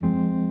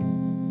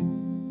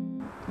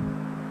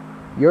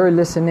You're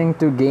listening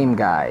to Game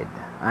Guide.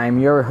 I'm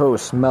your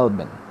host,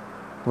 Melvin,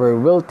 where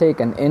we'll take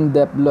an in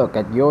depth look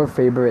at your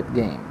favorite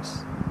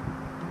games.